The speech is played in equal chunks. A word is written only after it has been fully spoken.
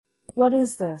What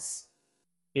is this?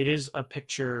 It is a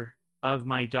picture of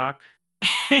my duck.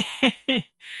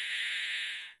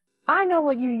 I know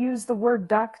what you use the word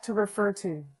duck to refer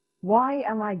to. Why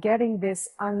am I getting this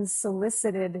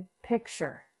unsolicited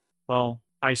picture? Well,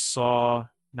 I saw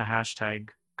the hashtag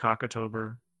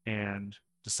Cockatober and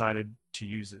decided to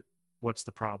use it. What's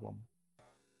the problem?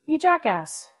 You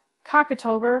jackass.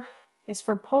 Cockatober is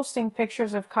for posting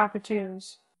pictures of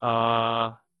cockatoos.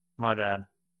 Uh, my bad.